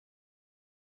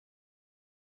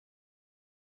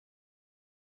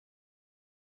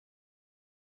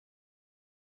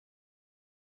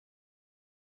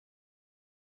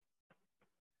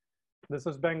This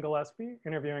is Ben Gillespie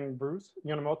interviewing Bruce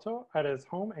Yonemoto at his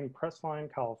home in Crestline,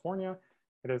 California.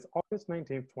 It is August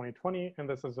 19th, 2020, and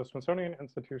this is the Smithsonian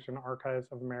Institution Archives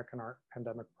of American Art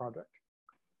Pandemic Project.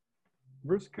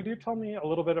 Bruce, could you tell me a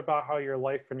little bit about how your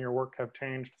life and your work have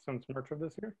changed since March of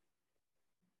this year?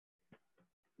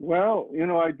 Well,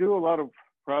 I do a lot of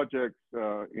projects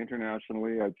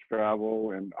internationally. I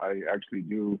travel and I actually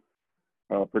do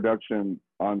production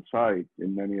on site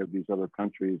in many of these other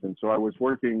countries. And so I was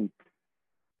working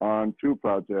on two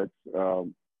projects.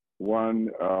 One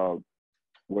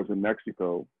was in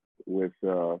Mexico with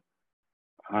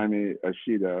Jaime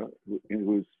Ashida,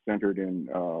 who's centered in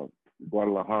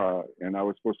Guadalajara. And I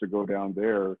was supposed to go down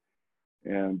there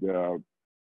and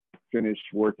finish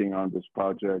working on this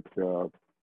project,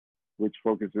 which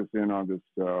focuses in on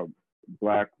this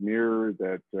black mirror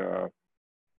that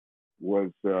was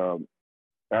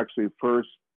actually first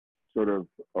sort of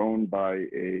owned by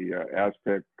a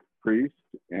Aztec priest,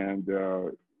 and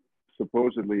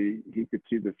supposedly he could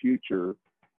see the future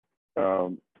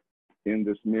in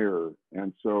this mirror.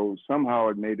 And so somehow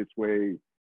it made its way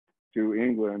to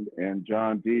England, and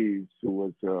John Dees, who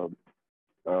was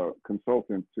a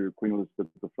consultant to Queen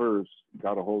Elizabeth I,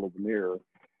 got a hold of the mirror,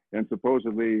 and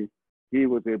supposedly he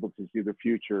was able to see the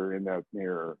future in that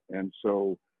mirror. And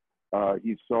so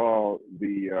he saw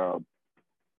the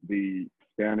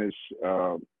Spanish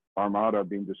Armada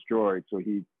being destroyed. So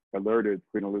he alerted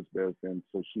Queen Elizabeth, and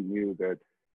so she knew that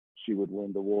she would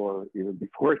win the war even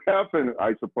before it happened,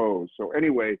 I suppose. So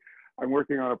anyway, I'm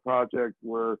working on a project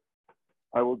where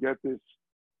I will get this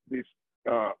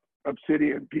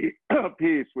obsidian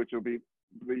piece, which will be,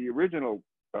 the original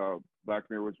black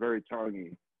mirror was very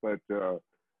tiny, but the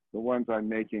ones I'm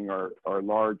making are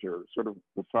larger, sort of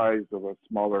the size of a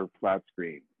smaller flat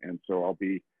screen. And so I'll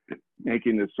be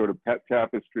making this sort of pet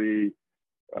tapestry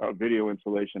video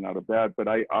installation out of that, but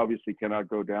I obviously cannot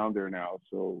go down there now.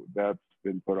 So that's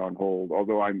been put on hold,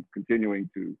 although I'm continuing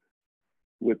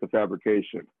with the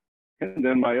fabrication. And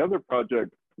then my other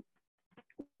project,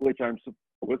 which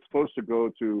was supposed to go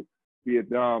to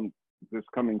Vietnam this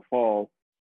coming fall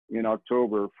in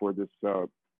October for this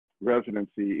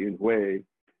residency in Hue,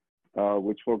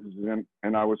 which focuses in,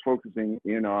 and I was focusing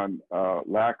in on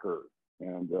lacquer,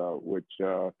 and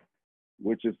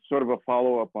which is sort of a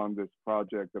follow-up on this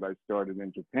project that I started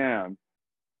in Japan,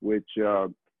 which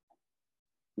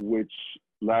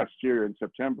last year in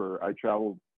September I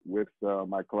traveled with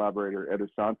my collaborator Edu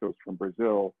Santos from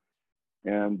Brazil,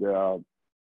 and so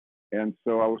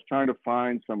I was trying to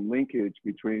find some linkage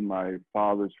between my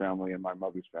father's family and my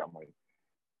mother's family.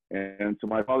 And so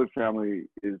my father's family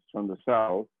is from the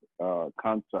south,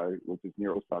 Kansai, which is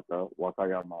near Osaka,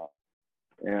 Wakayama.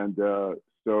 And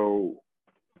so,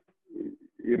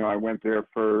 I went there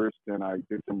first and I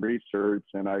did some research,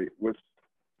 and I was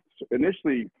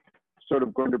initially sort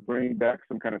of going to bring back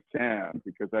some kind of sand,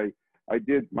 because I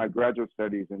did my graduate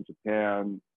studies in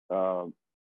Japan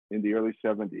in the early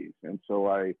 70s. And so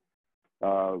I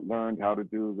learned how to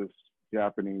do this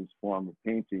Japanese form of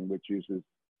painting, which uses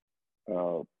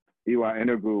iwa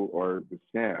enegu, or the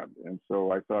sand. And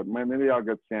so I thought, maybe I'll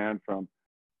get sand from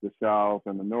the south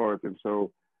and the north. And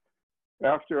so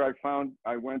after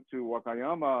I went to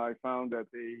Wakayama, I found that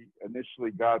they initially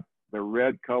got the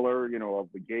red color, of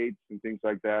the gates and things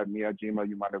like that. Miyajima,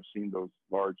 you might have seen those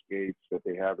large gates that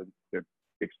they have that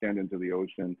extend into the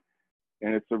ocean.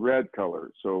 And it's a red color.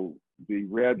 So the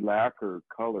red lacquer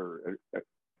color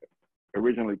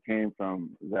originally came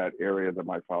from that area that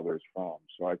my father is from.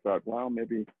 So I thought, well,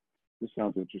 maybe this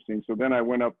sounds interesting. So then I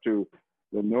went up to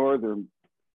the northern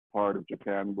part of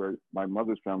Japan, where my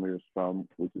mother's family is from,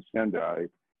 which is Sendai.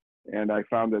 And I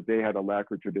found that they had a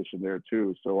lacquer tradition there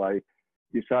too. So I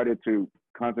decided to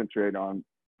concentrate on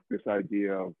this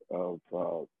idea of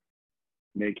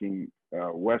making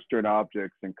Western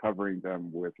objects and covering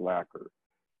them with lacquer.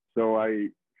 So I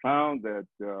found that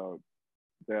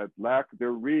lacquer,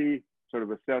 they're sort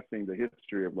of assessing the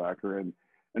history of lacquer. And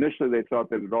initially they thought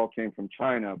that it all came from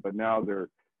China, but now they're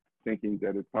thinking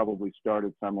that it probably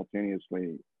started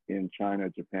simultaneously in China,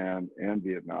 Japan, and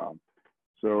Vietnam.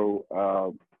 So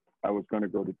I was going to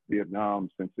go to Vietnam,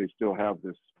 since they still have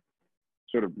this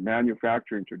sort of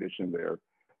manufacturing tradition there,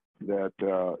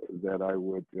 that I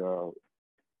would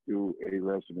do a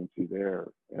residency there.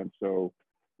 And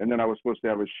then I was supposed to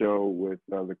have a show with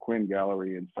the Quinn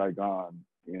Gallery in Saigon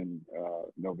in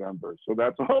November. So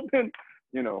that's all been,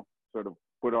 sort of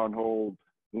put on hold.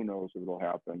 Who knows if it'll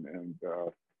happen? And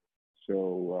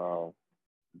so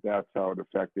that's how it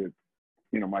affected,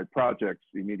 my projects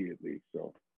immediately.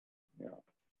 So, yeah.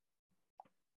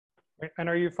 And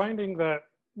are you finding that,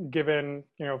 given,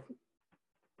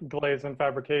 delays in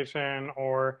fabrication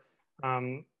or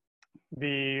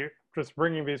the just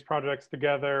bringing these projects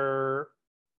together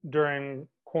during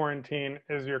quarantine,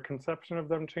 is your conception of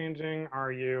them changing?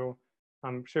 Are you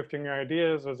shifting your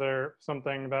ideas? Is there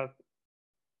something that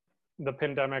the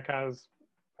pandemic has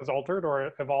altered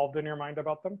or evolved in your mind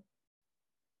about them?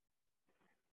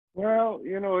 Well,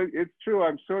 it's true.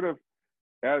 I'm sort of,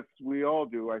 as we all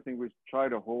do, I think we try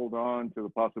to hold on to the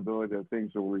possibility that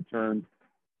things will return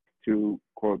to,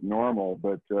 quote, normal.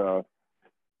 But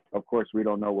of course, we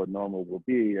don't know what normal will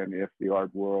be and if the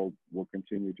art world will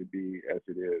continue to be as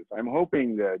it is. I'm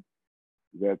hoping that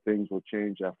things will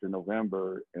change after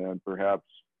November, and perhaps,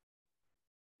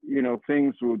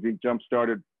 things will be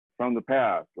jump-started from the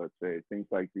past, let's say, things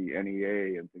like the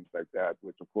NEA and things like that,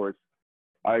 which of course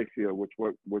I feel, which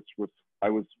I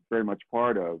was very much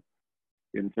part of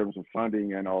in terms of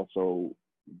funding and also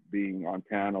being on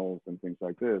panels and things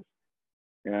like this.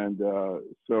 And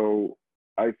so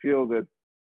I feel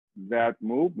that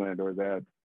movement, or that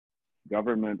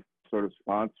government sort of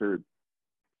sponsored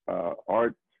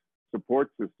art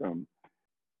support system,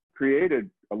 created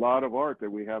a lot of art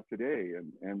that we have today.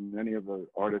 And many of the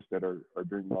artists that are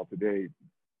doing well today,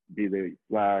 be they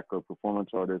Black or performance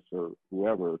artists or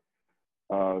whoever,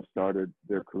 started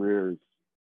their careers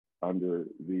under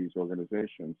these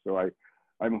organizations. So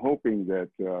I'm hoping that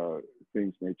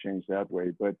things may change that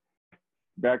way. But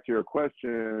back to your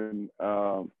question,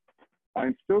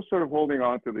 I'm still sort of holding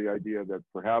on to the idea that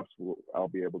perhaps I'll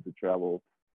be able to travel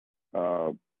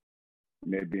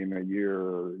maybe in a year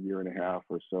or year and a half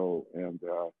or so,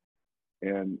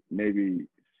 and maybe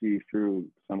see through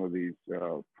some of these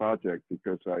projects,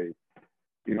 because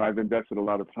I've invested a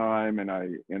lot of time, and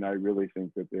I really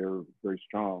think that they're very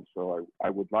strong. So I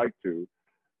would like to,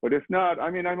 but if not, I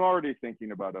mean, I'm already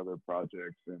thinking about other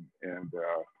projects and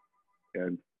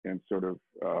sort of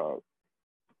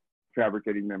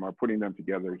fabricating them or putting them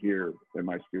together here in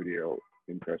my studio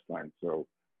in Crestline. So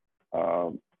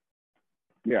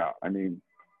yeah, I mean,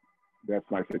 that's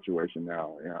my situation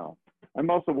now. Yeah,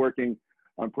 I'm also working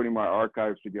on putting my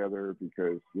archives together,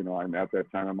 because I'm at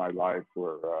that time of my life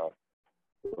where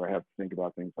I have to think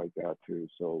about things like that too.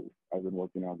 So I've been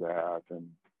working on that, and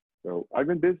so I've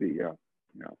been busy. Yeah.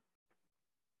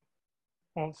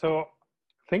 Well, so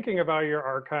thinking about your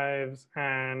archives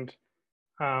and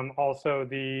also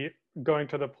the going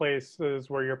to the places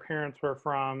where your parents were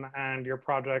from, and your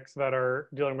projects that are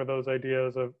dealing with those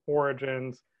ideas of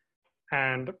origins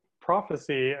and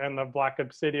prophecy and the Black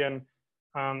Obsidian,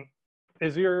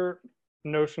 is your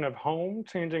notion of home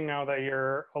changing now that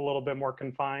you're a little bit more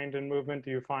confined in movement?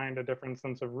 Do you find a different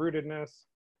sense of rootedness?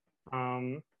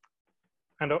 And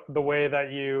the way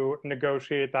that you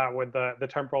negotiate that with the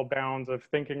temporal bounds of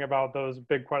thinking about those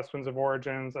big questions of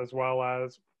origins, as well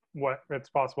as what it's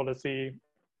possible to see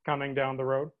coming down the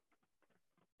road?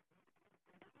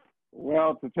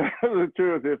 Well, to tell the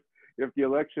truth, if the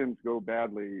elections go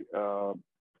badly,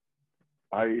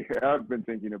 I have been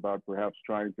thinking about perhaps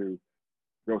trying to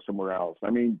go somewhere else.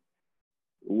 I mean,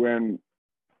 when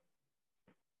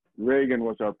Reagan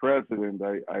was our president,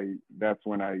 that's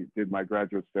when I did my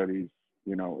graduate studies,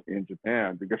 in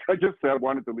Japan, because I just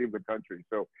wanted to leave the country.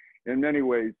 So in many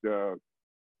ways,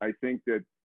 I think that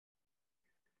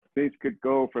things could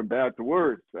go from bad to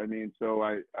worse. I mean, so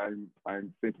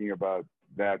I'm thinking about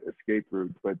that escape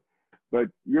route. But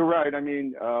you're right. I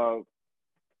mean,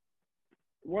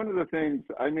 one of the things,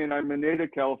 I mean, I'm a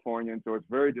native Californian, so it's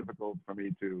very difficult for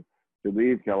me to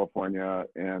leave California.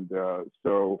 And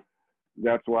so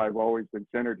that's why I've always been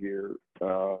centered here.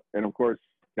 And of course,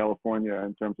 California,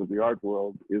 in terms of the art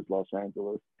world, is Los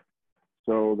Angeles.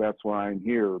 So that's why I'm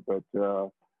here. But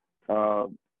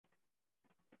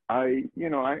I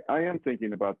am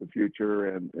thinking about the future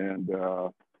and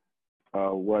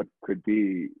what could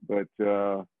be. But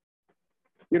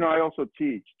I also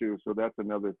teach too, so that's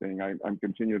another thing. I'm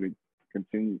continuing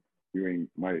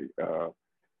my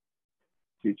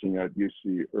teaching at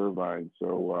UC Irvine.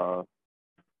 So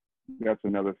that's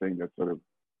another thing that sort of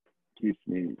keeps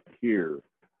me here.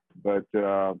 But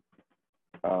I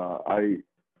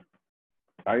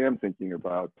am thinking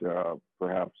about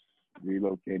perhaps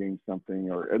relocating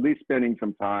something, or at least spending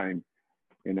some time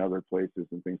in other places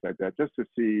and things like that, just to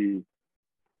see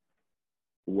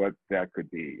what that could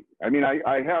be. I mean,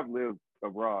 I have lived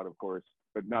abroad, of course,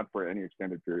 but not for any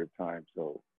extended period of time.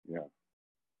 So yeah,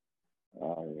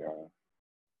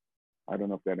 I don't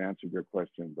know if that answered your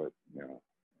question, but yeah.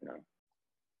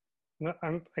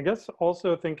 I guess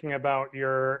also thinking about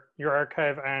your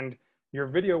archive and your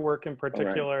video work in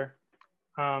particular.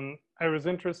 Right. I was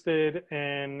interested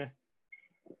in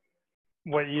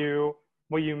what you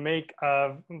make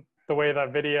of the way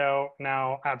that video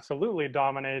now absolutely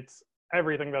dominates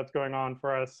everything that's going on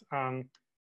for us.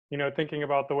 You know, thinking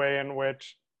about the way in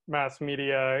which mass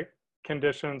media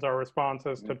conditions our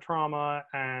responses to trauma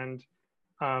and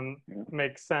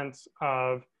makes sense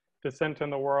of dissent in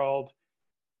the world.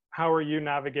 How are you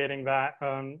navigating that?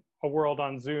 A world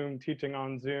on Zoom, teaching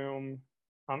on Zoom.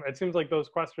 It seems like those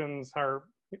questions are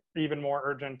even more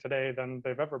urgent today than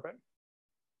they've ever been.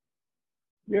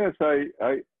 Yes,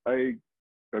 I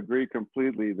agree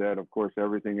completely that, of course,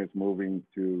 everything is moving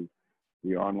to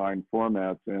the online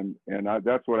formats, and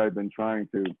that's what I've been trying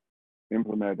to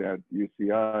implement at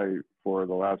UCI for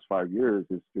the last 5 years,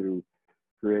 is to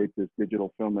create this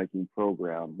digital filmmaking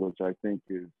program, which I think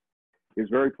is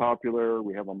very popular.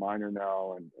 We have a minor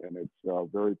now, and it's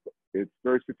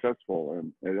very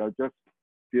successful. And I just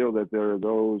feel that there are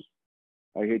those,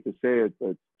 I hate to say it,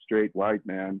 but straight white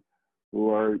men who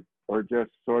are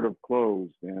just sort of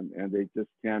closed, and they just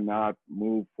cannot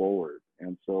move forward.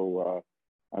 And so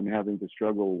I'm having to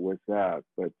struggle with that.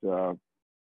 But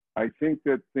I think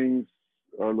that things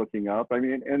are looking up. I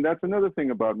mean, and that's another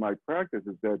thing about my practice,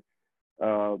 is that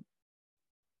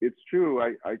it's true.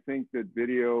 I think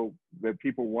that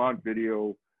people want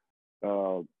video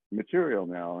material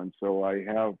now. And so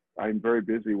I'm very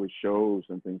busy with shows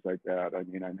and things like that. I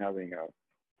mean, I'm having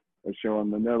a show in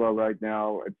Manila right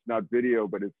now. It's not video,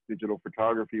 but it's digital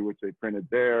photography, which they printed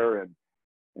there, and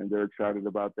they're excited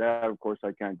about that. Of course,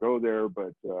 I can't go there,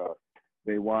 but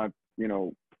they want, you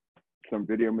know, some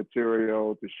video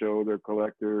material to show their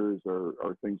collectors or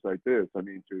things like this. I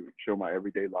mean, to show my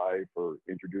everyday life or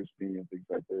introduce me and things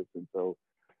like this. And so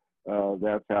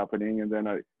that's happening. And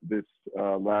then this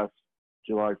last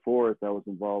July 4th, I was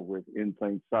involved with In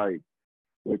Plain Sight,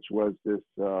 which was this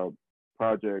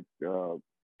project.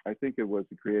 I think it was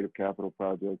the Creative Capital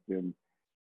Project, and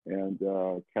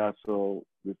Castle,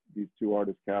 these two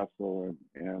artists, Castle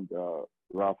and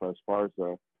Rafa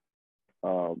Esparza,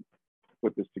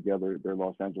 put this together. They're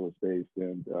Los Angeles based,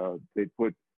 and they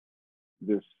put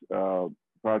this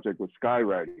project with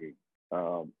skywriting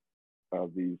of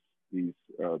these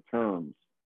terms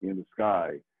in the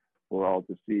sky for all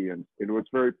to see. And it was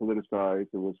very politicized.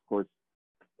 It was, of course,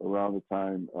 around the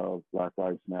time of Black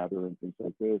Lives Matter and things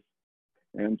like this.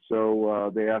 And so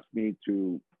they asked me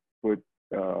to put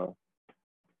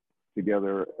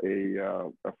together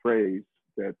a phrase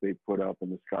that they put up in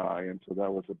the sky. And so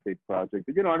that was a big project.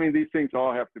 You know, I mean, these things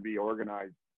all have to be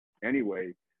organized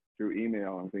anyway through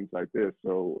email and things like this.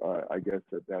 So I guess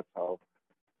that's how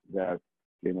that,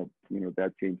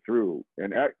 that came through.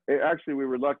 And actually, we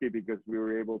were lucky because we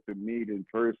were able to meet in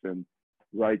person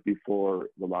right before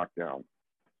the lockdown.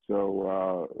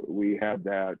 So we had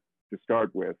that to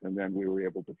start with, and then we were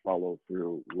able to follow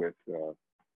through with the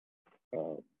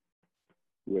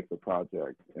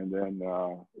project. And then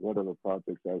what other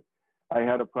projects? I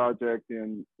had a project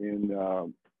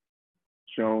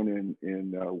shown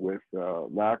with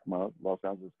LACMA, Los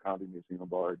Angeles County Museum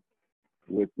of Art,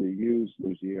 with the Hughes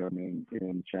Museum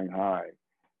in Shanghai.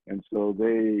 And so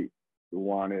they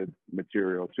wanted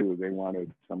material too. They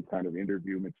wanted some kind of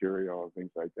interview material and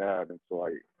things like that. And so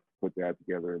I put that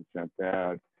together and sent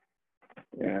that.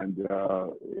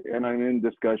 And I'm in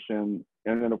discussion.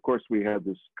 And then, of course, we had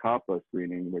this COPPA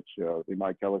screening, which the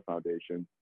Mike Keller Foundation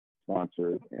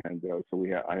sponsored. And so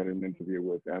I had an interview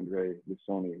with Andre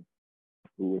Lissoni,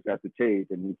 who was at the Tate,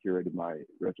 and he curated my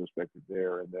retrospective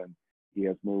there. And then he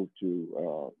has moved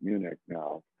to Munich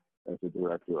now as a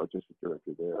director, artistic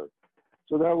director there.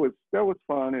 So that was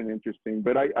fun and interesting.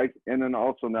 But and then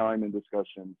also now I'm in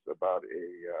discussions about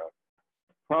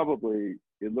probably,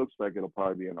 it looks like it'll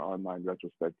probably be an online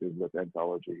retrospective with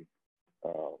anthology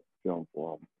film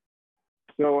form.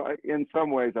 So in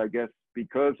some ways, I guess,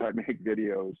 because I make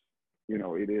videos,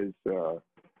 it is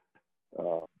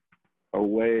a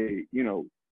way,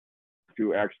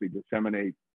 to actually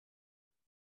disseminate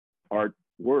art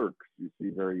works, you see,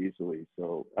 very easily.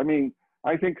 So, I mean,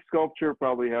 I think sculpture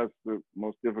probably has the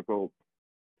most difficult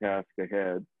task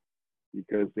ahead,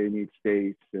 because they need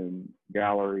space and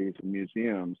galleries and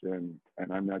museums, and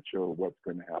I'm not sure what's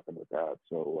going to happen with that.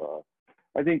 So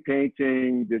I think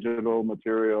painting, digital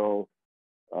material,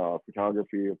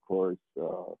 photography, of course,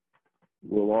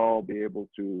 will all be able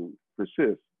to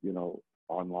persist,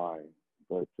 online.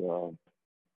 But,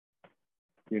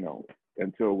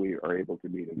 until we are able to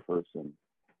meet in person.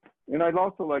 And I'd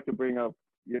also like to bring up,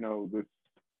 this,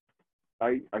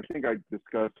 I think I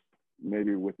discussed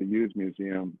maybe with the Hughes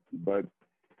Museum, but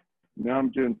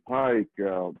Namjoon Paik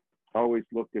always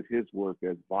looked at his work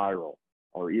as viral,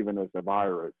 or even as a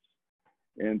virus.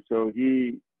 And so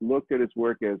he looked at his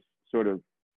work as sort of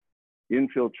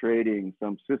infiltrating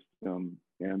some system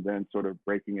and then sort of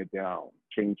breaking it down,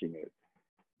 changing it.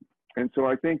 And so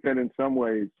I think that in some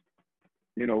ways,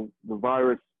 you know, the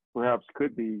virus perhaps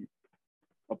could be,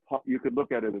 you could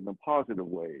look at it in a positive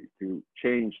way to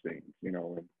change things, you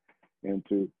know, and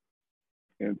to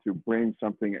bring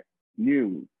something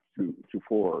new to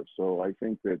fore. So I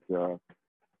think that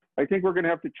I think we're going to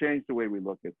have to change the way we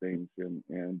look at things, and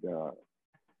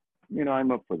you know,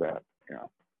 I'm up for that. Yeah.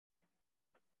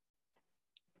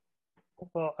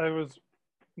 Well, I was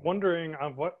wondering,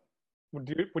 what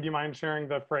would you mind sharing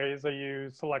the phrase that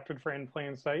you selected for In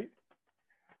Plain Sight?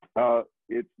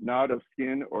 It's not of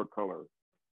skin or color.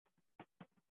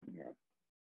 Yeah.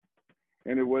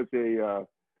 And it was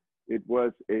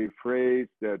a phrase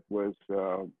that was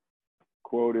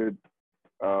quoted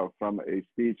from a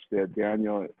speech that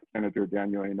Senator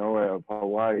Daniel Inouye of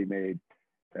Hawaii made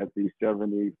at the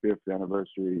 75th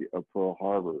anniversary of Pearl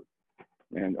Harbor.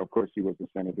 And of course, he was a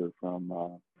senator from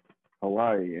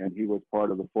Hawaii, and he was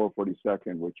part of the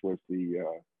 442nd, which was the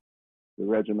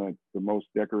regiment, the most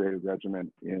decorated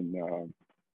regiment in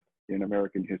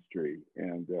American history,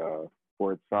 and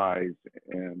for its size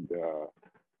and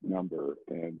number.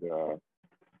 And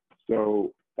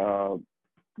so,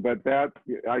 but that,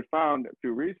 I found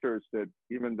through research that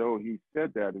even though he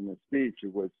said that in the speech,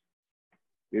 it was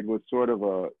sort of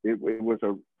it was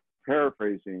a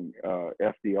paraphrasing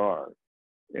FDR,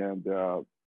 and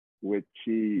which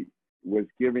he was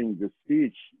giving the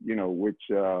speech, you know, which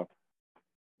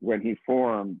when he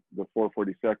formed the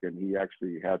 442nd, he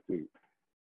actually had to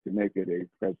make it a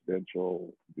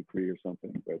presidential decree or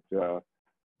something,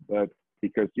 but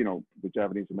because, you know, the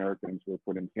Japanese Americans were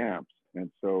put in camps,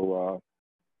 and so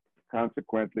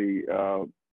consequently,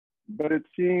 but it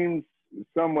seems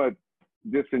somewhat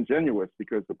disingenuous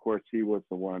because, of course, he was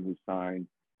the one who signed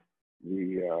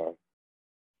the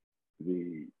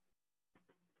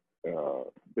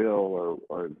bill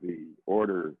or the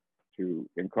order to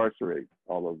incarcerate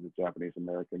all of the Japanese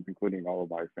Americans, including all of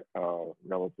my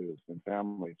relatives and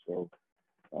family. So,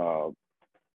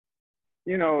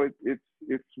 you know,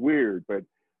 it's weird, but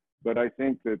I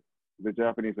think that the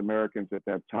Japanese Americans at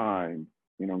that time,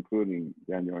 you know, including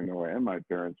Daniel Inouye and my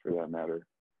parents for that matter,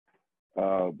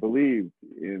 believed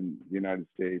in the United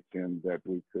States and that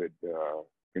we could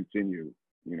continue,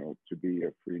 you know, to be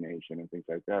a free nation and things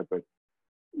like that. But,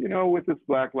 you know, with this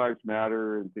Black Lives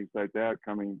Matter and things like that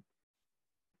coming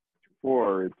to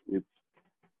fore, it's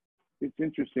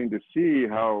interesting to see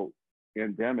how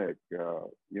endemic,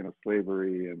 you know,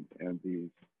 slavery and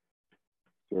these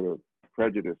sort of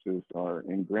prejudices are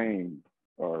ingrained,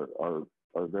 are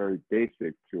very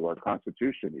basic to our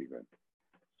Constitution even.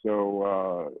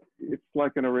 So it's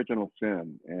like an original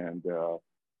sin, and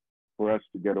for us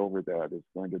to get over that is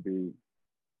going to be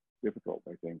difficult,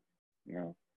 I think.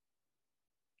 Yeah.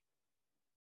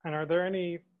 And are there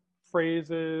any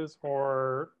phrases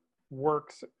or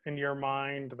works in your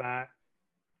mind that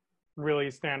really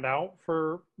stand out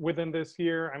for within this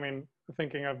year? I mean,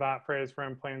 thinking of that phrase for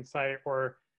In Plain Sight,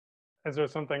 or is there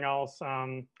something else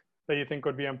that you think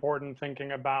would be important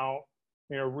thinking about,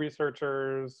 you know,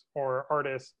 researchers or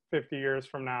artists 50 years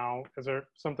from now? Is there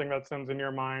something that stands in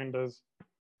your mind as,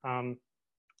 I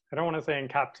don't want to say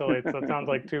encapsulates, that sounds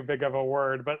like too big of a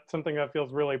word, but something that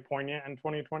feels really poignant in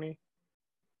 2020?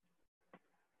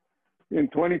 In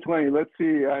 2020, let's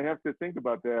see, I have to think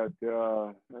about that.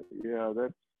 Yeah,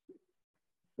 that's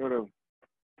sort of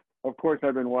course,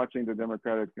 I've been watching the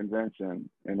Democratic convention,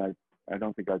 and I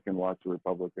don't think I can watch the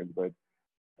Republicans, but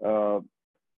of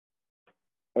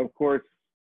course,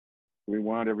 we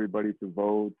want everybody to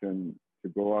vote and to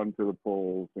go on to the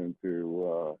polls and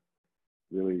to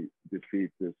really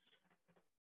defeat this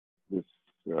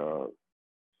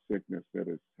sickness that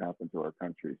has happened to our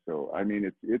country. So, I mean,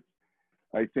 it's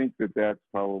I think that that's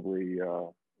probably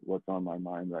what's on my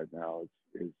mind right now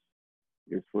is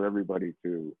for everybody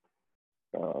to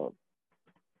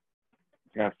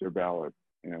cast their ballot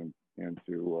and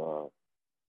to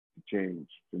change,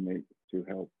 to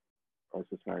help our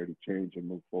society change and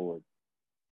move forward.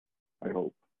 I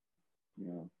hope.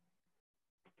 Yeah.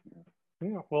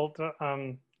 Yeah. Well,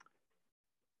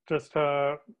 just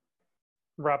to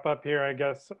wrap up here, I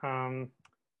guess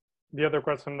the other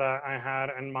question that I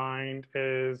had in mind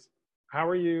is, how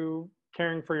are you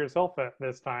caring for yourself at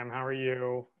this time? How are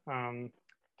you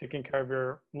taking care of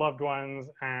your loved ones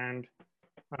and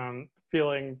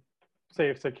feeling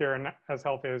safe, secure, and as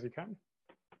healthy as you can?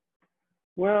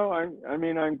 Well, I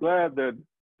mean, I'm glad that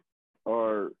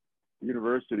our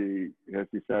university has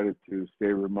decided to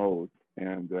stay remote,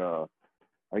 and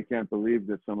I can't believe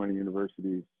that so many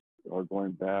universities are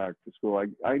going back to school.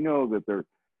 I know that their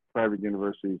private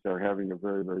universities are having a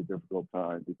very, very difficult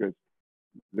time because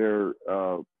their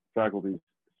faculty's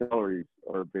salaries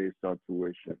are based on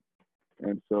tuition,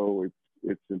 and so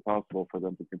it's impossible for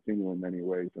them to continue in many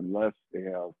ways unless they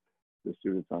have the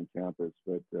students on campus.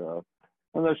 But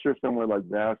unless you're somewhere like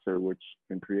Vassar, which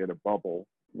can create a bubble,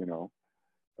 you know,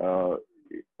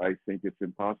 I think it's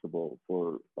impossible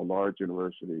for a large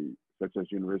university such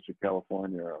as University of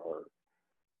California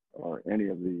or any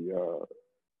of the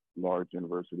large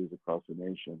universities across the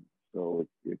nation. So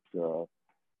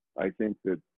I think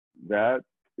that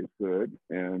is good,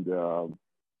 and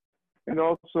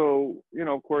also, you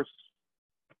know, of course,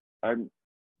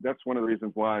 that's one of the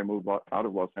reasons why I moved out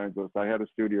of Los Angeles. I had a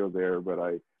studio there,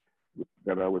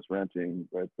 that I was renting,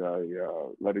 but I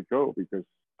let it go because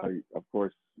I, of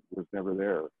course, was never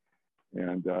there.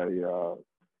 And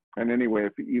and anyway,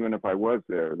 even if I was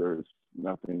there, there's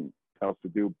nothing else to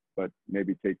do but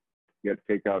maybe get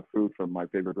takeout food from my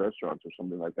favorite restaurants or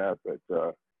something like that. But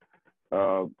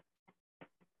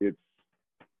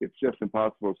it's just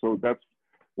impossible. So that's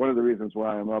one of the reasons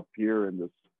why I'm up here in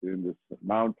this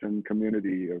mountain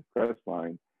community of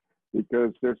Crestline,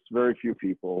 because there's very few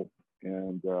people,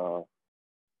 and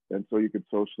so you could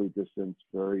socially distance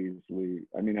very easily.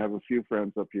 I mean, I have a few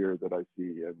friends up here that I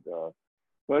see, and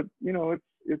but you know,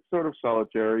 it's sort of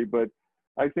solitary. But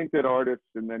I think that artists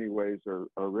in many ways are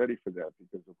ready for that,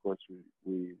 because of course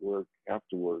we have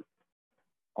to work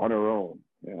on our own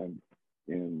and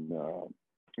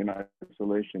in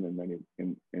isolation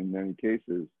in many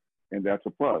cases, and that's a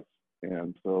plus.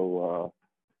 And so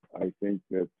I think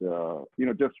that you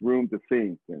know, just room to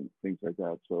think and things like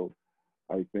that. So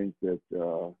I think that,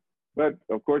 but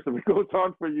of course, if it goes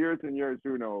on for years and years,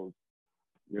 who knows,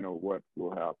 you know, what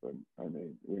will happen. I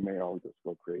mean, we may all just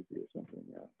go crazy or something.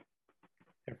 Yeah.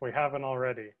 If we haven't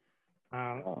already.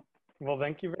 Well,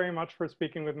 thank you very much for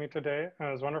speaking with me today. It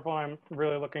was wonderful. I'm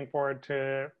really looking forward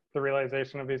to the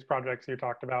realization of these projects you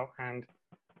talked about, and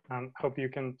hope you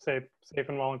can stay safe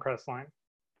and well in Crestline.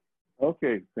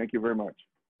 Okay, thank you very much.